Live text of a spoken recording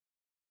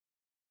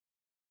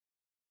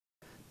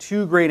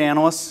two great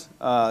analysts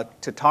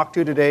to talk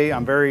to today.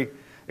 I'm very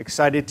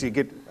excited to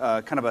get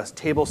kind of a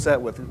table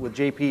set with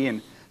JP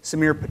and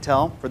Samir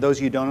Patel. For those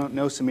of you who don't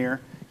know Samir,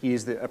 he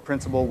is a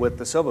principal with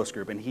the Sovos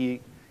Group, and he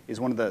is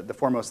one of the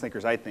foremost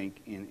thinkers, I think,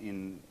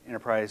 in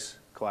enterprise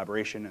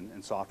collaboration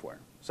and software.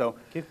 So,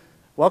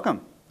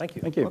 welcome. Thank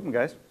you. Thank you. Welcome,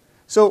 guys.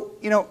 So,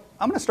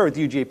 I'm going to start with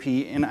you,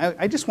 JP, and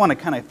I just want to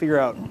kind of figure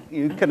out,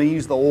 kind of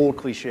use the old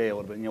cliche a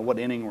little bit, what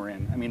inning we're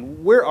in. I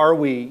mean, where are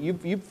we?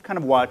 You've kind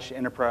of watched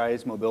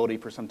enterprise mobility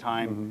for some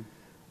time. Mm-hmm.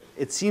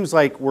 It seems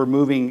like we're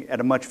moving at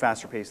a much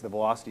faster pace. The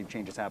velocity of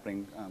change is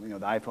happening. The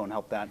iPhone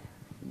helped that.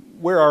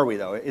 Where are we,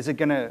 though? Is it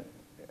going to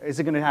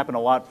happen a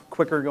lot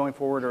quicker going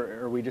forward,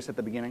 or are we just at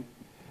the beginning?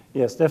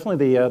 Yes,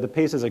 definitely the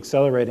pace is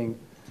accelerating.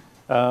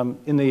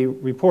 In the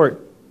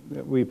report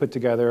that we put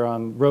together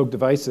on rogue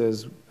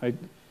devices, I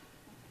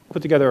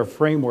put together a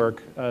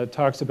framework,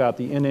 talks about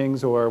the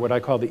innings, or what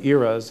I call the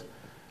eras.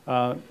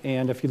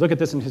 And if you look at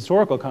this in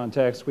historical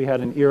context, we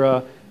had an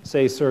era,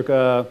 say,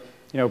 circa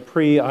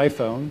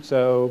pre-iPhone,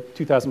 so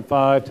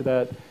 2005 to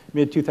that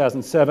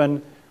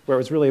mid-2007, where it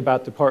was really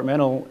about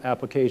departmental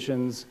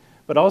applications,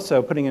 but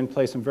also putting in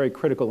place some very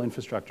critical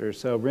infrastructure.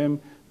 So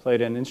RIM played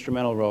an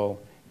instrumental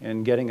role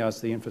in getting us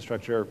the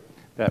infrastructure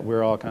that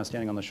we're all kind of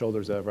standing on the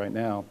shoulders of right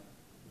now.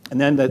 And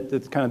then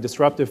the kind of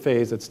disruptive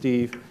phase that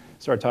Steve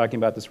started talking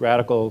about, this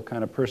radical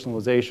kind of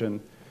personalization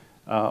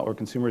or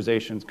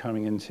consumerization is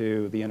coming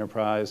into the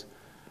enterprise.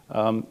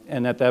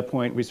 And at that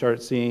point, we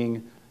started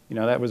seeing,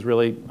 that was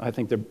really, I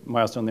think, the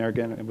milestone there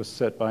again. It was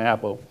set by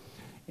Apple.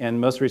 And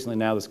most recently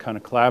now, this kind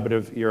of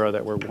collaborative era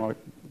that we're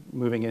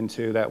moving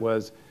into, that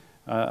was,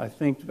 I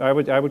think, I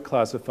would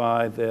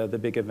classify the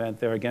big event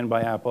there, again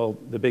by Apple,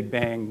 the Big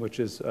Bang, which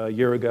is a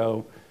year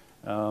ago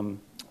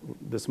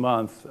this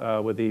month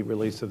with the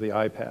release of the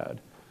iPad.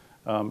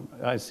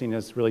 I've seen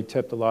this really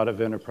tipped a lot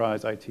of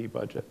enterprise IT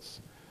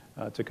budgets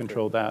to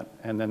control that,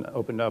 and then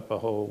opened up the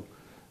whole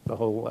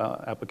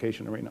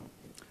application arena.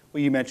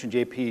 Well, you mentioned,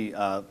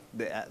 JP,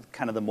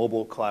 kind of the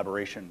mobile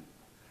collaboration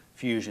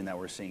fusion that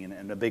we're seeing,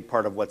 and a big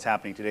part of what's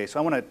happening today. So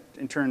I want to,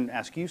 in turn,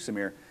 ask you,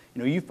 Samir.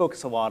 You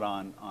focus a lot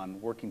on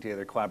working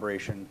together,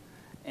 collaboration,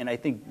 and I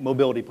think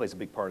mobility plays a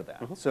big part of that.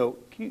 Mm-hmm. So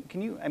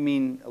can you,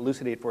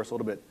 elucidate for us a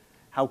little bit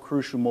how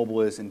crucial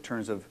mobile is in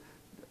terms of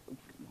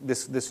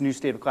this new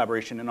state of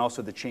collaboration and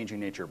also the changing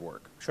nature of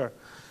work? Sure.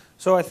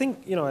 So I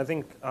think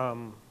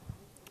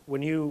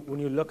when you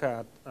look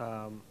at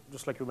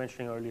just like you were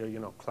mentioning earlier,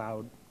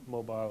 cloud,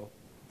 mobile,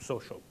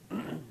 social.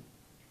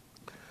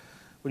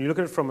 When you look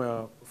at it from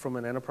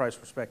an enterprise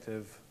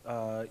perspective,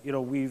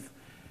 we've,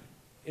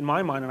 in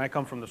my mind, and I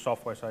come from the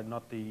software side,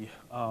 not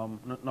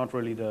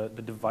really the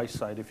device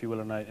side, if you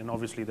will, and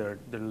obviously they're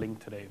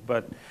linked today.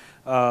 But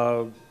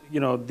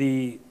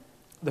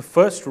the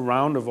first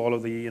round of all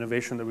of the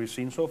innovation that we've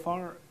seen so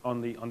far on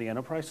the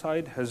enterprise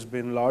side has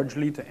been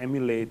largely to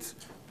emulate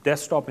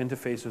desktop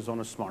interfaces on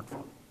a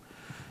smartphone.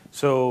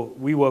 So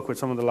we work with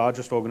some of the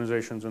largest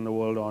organizations in the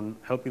world on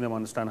helping them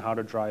understand how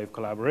to drive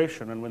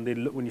collaboration. And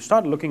when you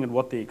start looking at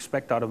what they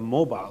expect out of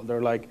mobile,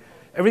 they're like,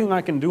 everything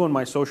I can do on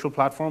my social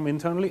platform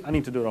internally, I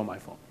need to do it on my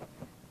phone,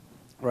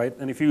 right?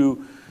 And if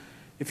you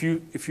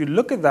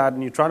look at that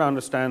and you try to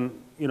understand,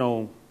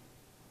 if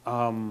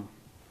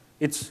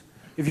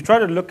you try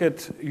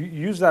to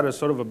use that as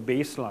sort of a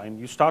baseline,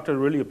 you start to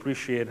really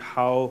appreciate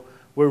how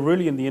we're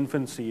really in the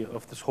infancy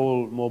of this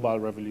whole mobile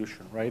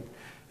revolution, right?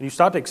 And you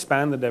start to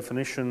expand the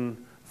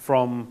definition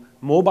from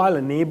mobile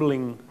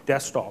enabling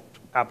desktop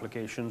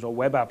applications or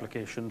web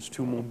applications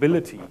to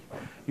mobility.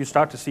 You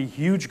start to see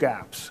huge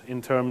gaps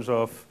in terms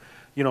of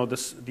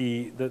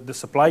the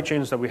supply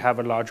chains that we have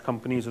at large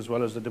companies, as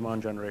well as the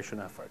demand generation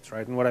efforts,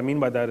 right? And what I mean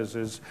by that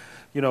is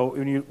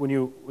when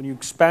you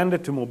expand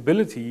it to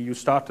mobility, you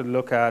start to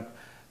look at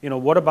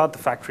what about the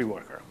factory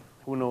worker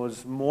who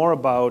knows more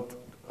about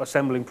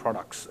assembling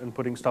products and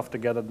putting stuff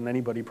together than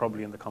anybody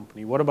probably in the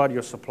company? What about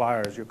your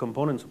suppliers, your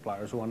component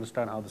suppliers who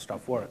understand how the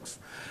stuff works?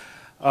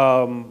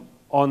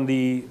 On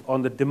the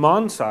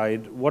demand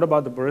side, what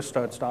about the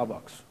barista at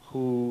Starbucks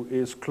who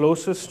is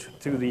closest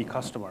to the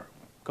customer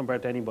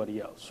compared to anybody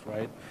else,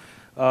 right?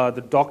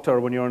 The doctor,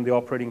 when you're on the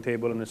operating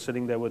table and is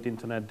sitting there with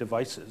internet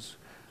devices,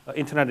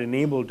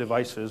 internet-enabled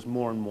devices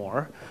more and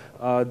more,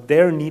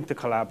 their need to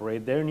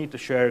collaborate, their need to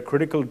share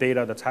critical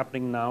data that's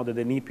happening now that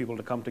they need people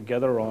to come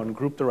together on,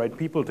 group the right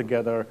people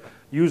together,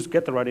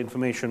 get the right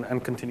information,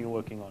 and continue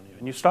working on it.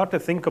 And you start to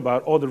think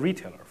about, or the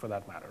retailer for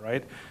that matter,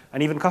 right?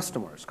 And even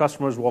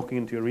customers walking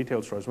into your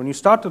retail stores. When you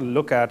start to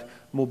look at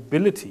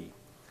mobility,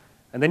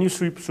 and then you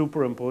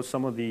superimpose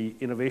some of the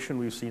innovation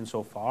we've seen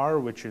so far,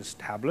 which is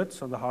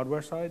tablets on the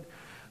hardware side,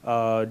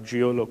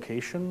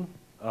 geolocation,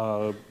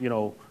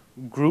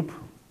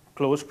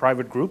 closed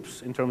private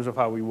groups in terms of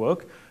how we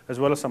work, as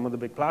well as some of the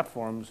big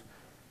platforms,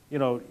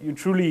 you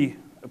truly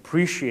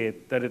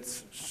appreciate that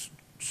it's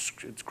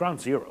ground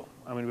zero.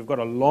 I mean, we've got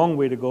a long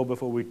way to go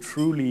before we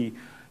truly,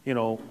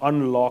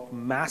 unlock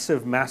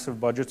massive, massive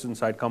budgets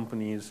inside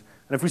companies.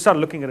 And if we start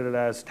looking at it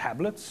as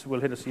tablets,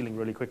 we'll hit a ceiling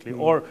really quickly,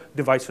 or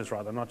devices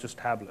rather, not just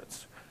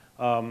tablets.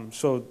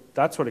 So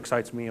that's what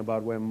excites me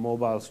about where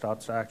mobile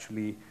starts to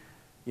actually,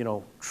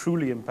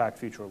 truly impact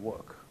future of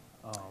work.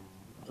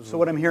 So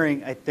what I'm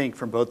hearing, I think,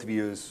 from both of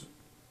you is,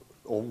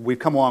 well, we've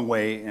come a long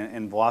way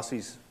and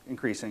velocity's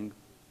increasing,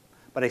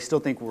 but I still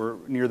think we're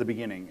near the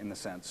beginning in the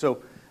sense.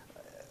 So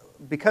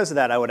because of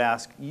that, I would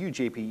ask you,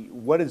 JP,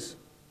 what is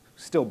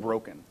still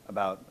broken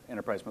about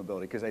enterprise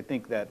mobility? Because I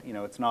think that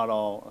it's not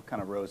all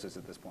kind of roses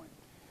at this point.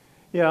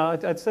 Yeah,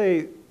 I'd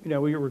say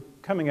we were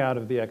coming out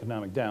of the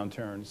economic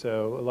downturn,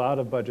 so a lot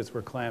of budgets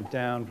were clamped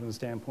down from the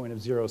standpoint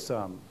of zero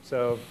sum.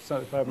 So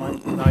if I'm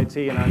in IT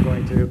and I'm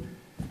going to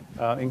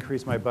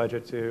increase my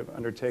budget to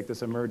undertake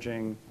this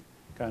emerging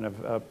kind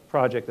of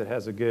project that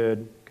has a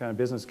good kind of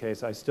business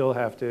case, I still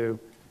have to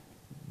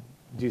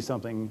do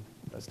something,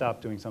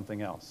 stop doing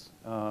something else.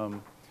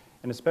 And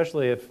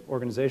especially if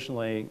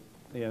organizationally,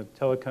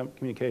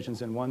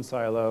 telecommunications in one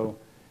silo,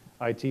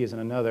 IT is in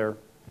another,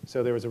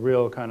 so there was a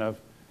real kind of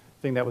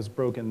thing that was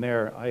broken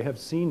there. I have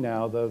seen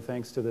now, though,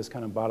 thanks to this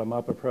kind of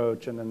bottom-up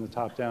approach and then the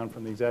top-down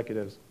from the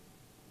executives,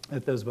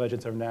 that those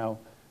budgets are now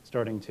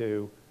starting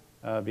to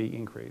be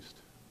increased.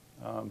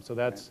 So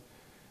that's,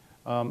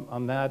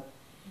 on that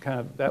kind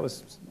of, that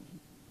was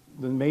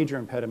the major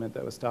impediment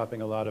that was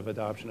stopping a lot of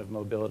adoption of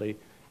mobility.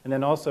 And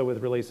then also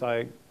with release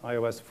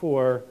iOS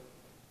 4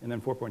 and then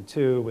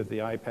 4.2 with the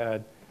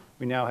iPad,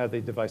 we now have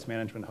the device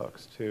management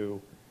hooks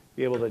to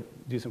be able to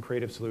do some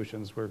creative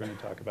solutions we're going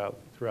to talk about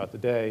throughout the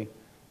day,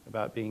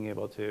 about being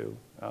able to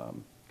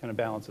kind of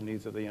balance the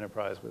needs of the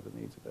enterprise with the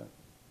needs of the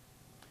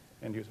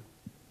end user.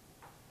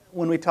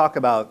 When we talk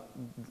about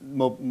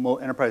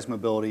enterprise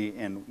mobility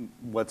and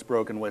what's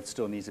broken, what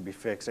still needs to be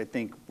fixed, I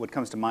think what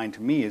comes to mind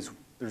to me is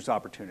there's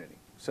opportunity.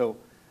 So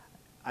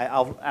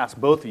I'll ask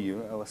both of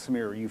you,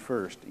 Samir, you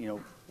first.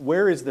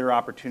 Where is there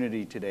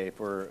opportunity today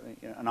for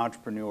an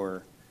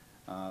entrepreneur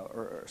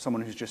or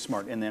someone who's just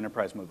smart in the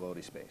enterprise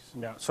mobility space?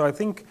 Yeah, so I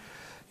think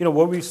where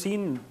we've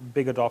seen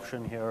big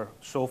adoption here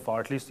so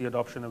far, at least the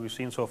adoption that we've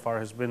seen so far,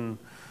 has been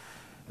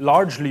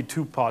largely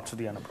two parts of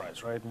the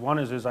enterprise, right? One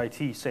is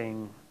IT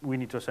saying we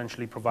need to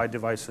essentially provide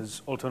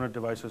devices, alternate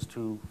devices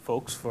to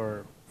folks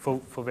for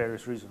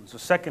various reasons. The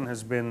second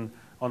has been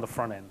on the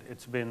front end.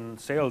 It's been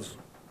sales,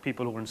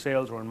 people who are in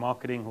sales or in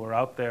marketing who are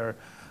out there,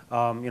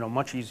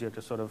 much easier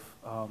to sort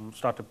of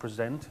start to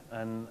present,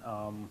 and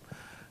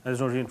there's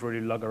no reason to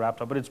really lug a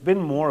laptop, but it's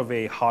been more of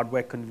a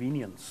hardware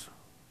convenience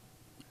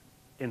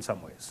in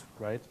some ways,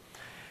 right?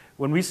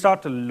 When we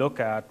start to look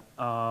at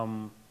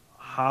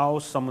how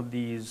some of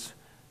these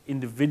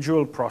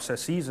individual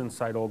processes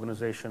inside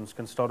organizations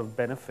can sort of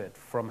benefit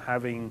from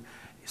having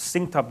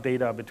synced up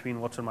data between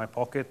what's in my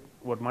pocket,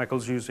 what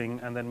Michael's using,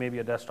 and then maybe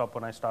a desktop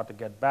when I start to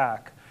get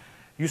back,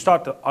 you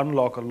start to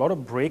unlock a lot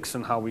of breaks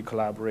in how we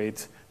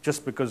collaborate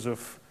just because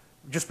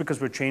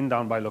we're chained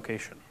down by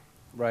location,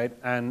 right?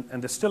 And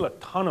there's still a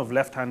ton of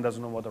left hand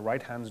doesn't know what the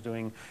right hand's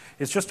doing.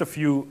 It's just a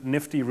few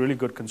nifty, really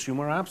good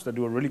consumer apps that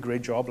do a really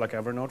great job, like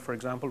Evernote, for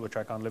example, which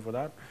I can't live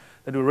without.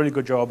 They do a really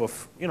good job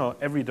of,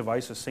 every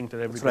device is synced at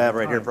every That's what I have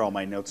right time. here for all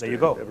my notes. There you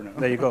go.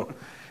 There you go.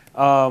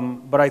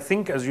 But I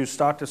think as you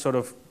start to sort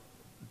of,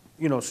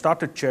 start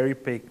to cherry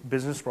pick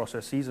business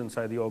processes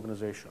inside the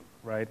organization,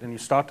 right? And you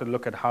start to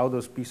look at how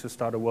those pieces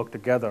start to work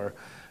together.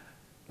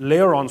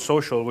 Layer on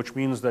social, which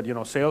means that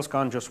sales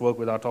can't just work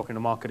without talking to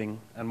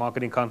marketing, and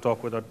marketing can't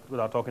talk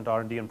without talking to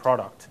R&D and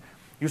product.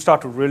 You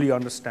start to really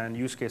understand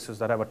use cases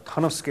that have a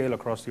ton of scale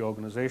across the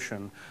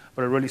organization,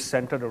 but are really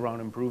centered around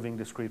improving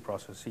discrete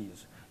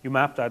processes. You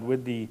map that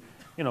with the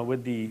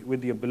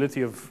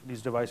ability of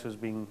these devices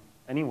being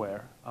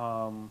anywhere,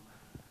 and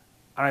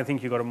I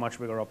think you got a much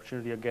bigger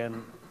opportunity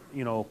again,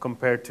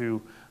 compared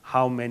to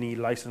how many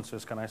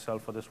licenses can I sell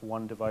for this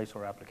one device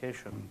or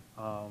application,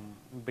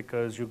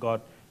 because you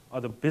got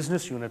other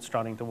business units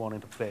starting to want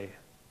into play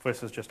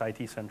versus just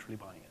IT centrally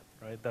buying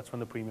it, right? That's when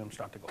the premiums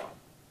start to go up.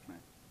 Right.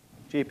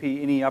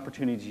 JP, any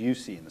opportunities you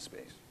see in the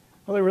space?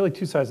 Well, there are really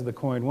two sides of the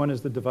coin. One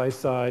is the device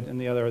side,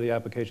 and the other are the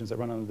applications that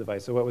run on the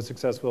device. So what was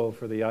successful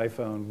for the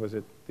iPhone, was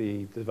it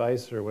the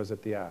device or was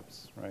it the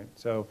apps, right?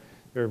 So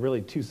there are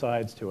really two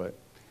sides to it.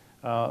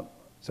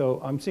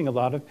 So I'm seeing a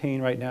lot of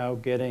pain right now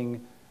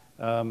getting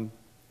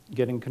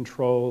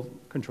control.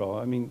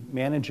 I mean,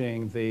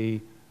 managing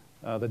the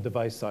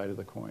device side of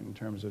the coin in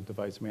terms of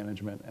device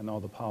management and all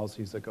the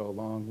policies that go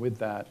along with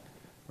that,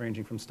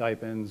 ranging from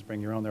stipends, bring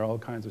your own. There are all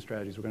kinds of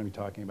strategies we're going to be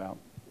talking about.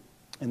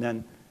 And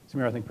then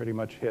Samir, I think, pretty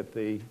much hit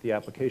the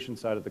application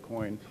side of the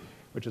coin,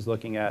 which is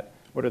looking at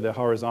what are the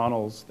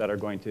horizontals that are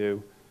going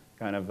to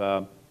kind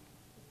of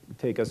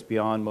take us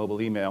beyond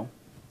mobile email,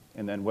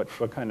 and then what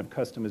kind of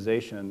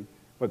customization,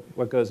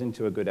 what goes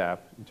into a good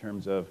app in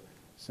terms of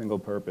single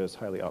purpose,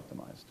 highly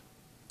optimized.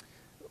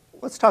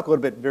 Let's talk a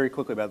little bit very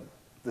quickly about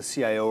the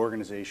CIO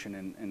organization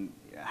and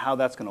how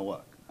that's going to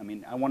look. I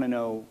mean, I want to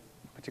know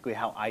particularly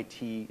how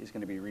IT is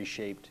going to be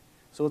reshaped.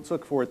 So let's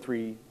look forward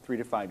three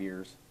to 5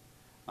 years.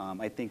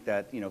 I think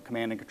that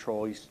command and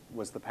control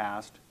was the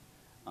past.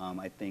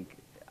 I think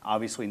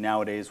obviously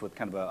nowadays with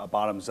kind of a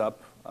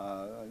bottoms-up,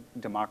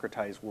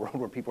 democratized world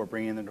where people are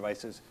bringing in their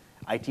devices,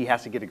 IT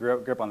has to get a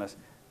grip on this.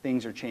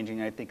 things are changing,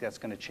 and I think that's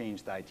going to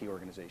change the IT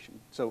organization.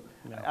 So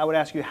Yeah. I would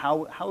ask you,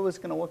 how is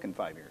it going to look in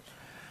 5 years?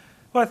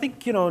 Well, I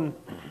think, you know,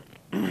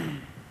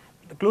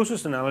 the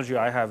closest analogy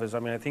I have is, I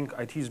mean, I think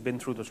IT's been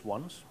through this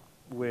once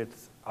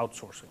with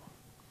outsourcing.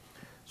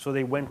 So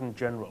they went in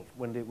general.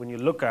 When you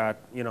look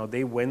at, you know,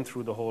 they went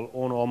through the whole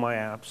own all my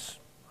apps,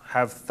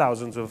 have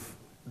thousands of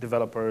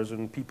developers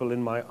and people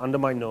under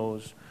my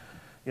nose.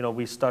 You know,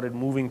 we started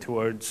moving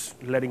towards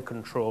letting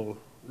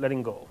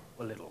go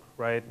a little,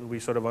 right? And we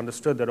sort of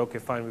understood that, okay,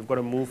 fine, we've got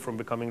to move from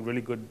becoming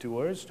really good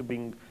doers to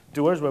being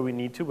doers where we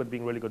need to, but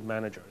being really good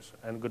managers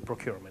and good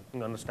procurement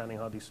and understanding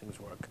how these things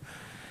work.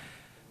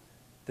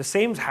 The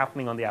same's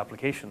happening on the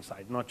application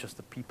side, not just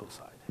the people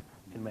side,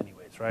 in many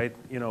ways, right?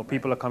 You know,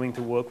 people are coming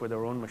to work with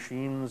their own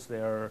machines.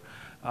 They're,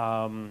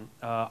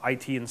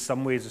 IT in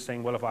some ways is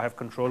saying, well, if I have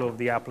control over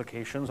the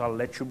applications, I'll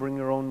let you bring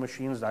your own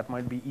machines. That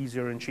might be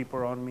easier and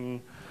cheaper on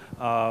me.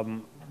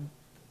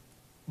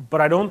 But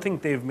I don't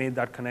think they've made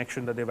that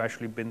connection that they've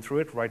actually been through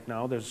it. Right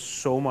now, there's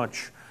so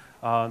much,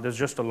 there's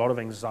just a lot of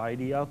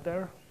anxiety out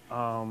there.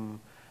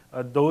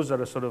 Those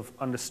that are sort of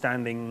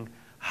understanding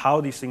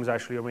how these things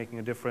actually are making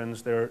a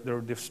difference,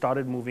 they've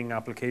started moving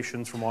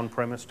applications from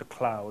on-premise to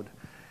cloud,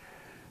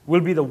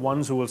 will be the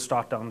ones who will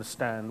start to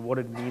understand what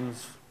it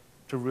means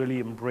to really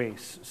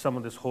embrace some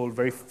of this whole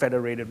very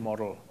federated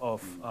model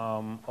of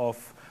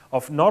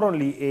not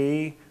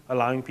only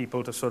allowing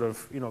people to sort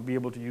of, you know, be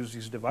able to use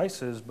these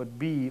devices, but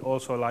B,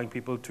 also allowing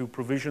people to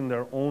provision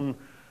their own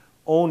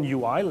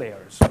UI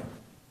layers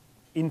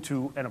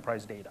into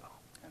enterprise data,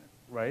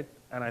 right?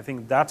 And I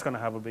think that's going to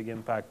have a big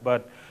impact.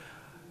 But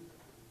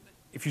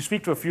if you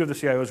speak to a few of the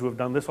CIOs who have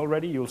done this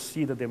already, you'll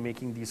see that they're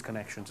making these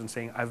connections and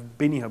saying, I've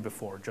been here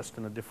before, just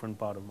in a different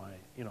part of my,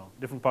 you know,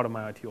 different part of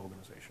my IT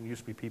organization. It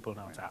used to be people,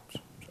 now it's apps.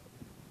 So.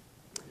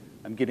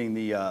 I'm getting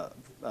the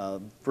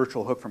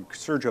virtual hook from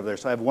Serge over there.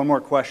 So I have one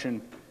more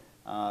question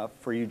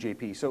for you,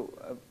 JP. So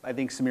I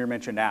think Samir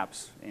mentioned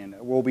apps, and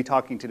we'll be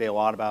talking today a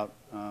lot about,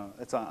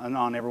 it's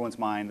on everyone's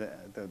mind,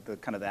 the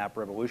kind of the app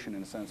revolution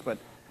in a sense. But,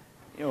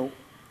 you know,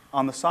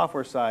 on the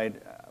software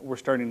side, we're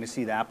starting to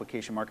see the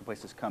application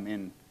marketplaces come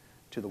in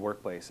to the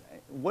workplace.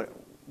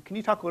 Can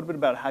you talk a little bit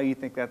about how you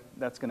think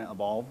that's going to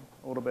evolve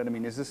a little bit? I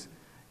mean, is this,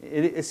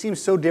 it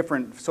seems so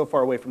different, so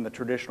far away from the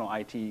traditional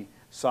IT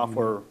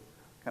software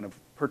kind of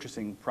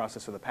purchasing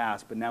process of the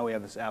past, but now we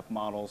have this app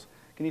models.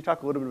 Can you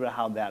talk a little bit about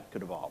how that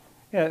could evolve?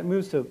 Yeah, it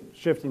moves to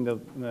shifting the,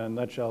 in a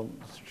nutshell,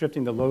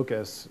 shifting the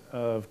locus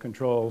of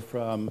control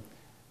from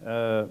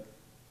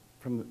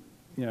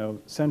you know,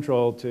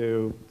 central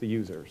to the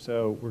user.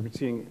 So we're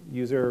seeing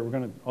we're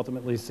going to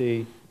ultimately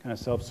see kind of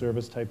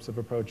self-service types of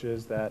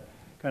approaches that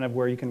kind of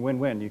where you can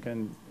win-win. You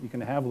can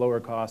have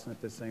lower costs and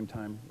at the same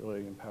time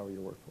really empower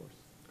your workforce.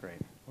 Great.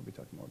 We'll be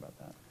talking more about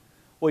that.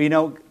 Well, you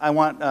know, I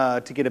want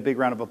to get a big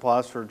round of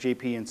applause for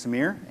JP and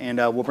Samir, and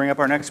we'll bring up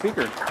our next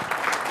speaker.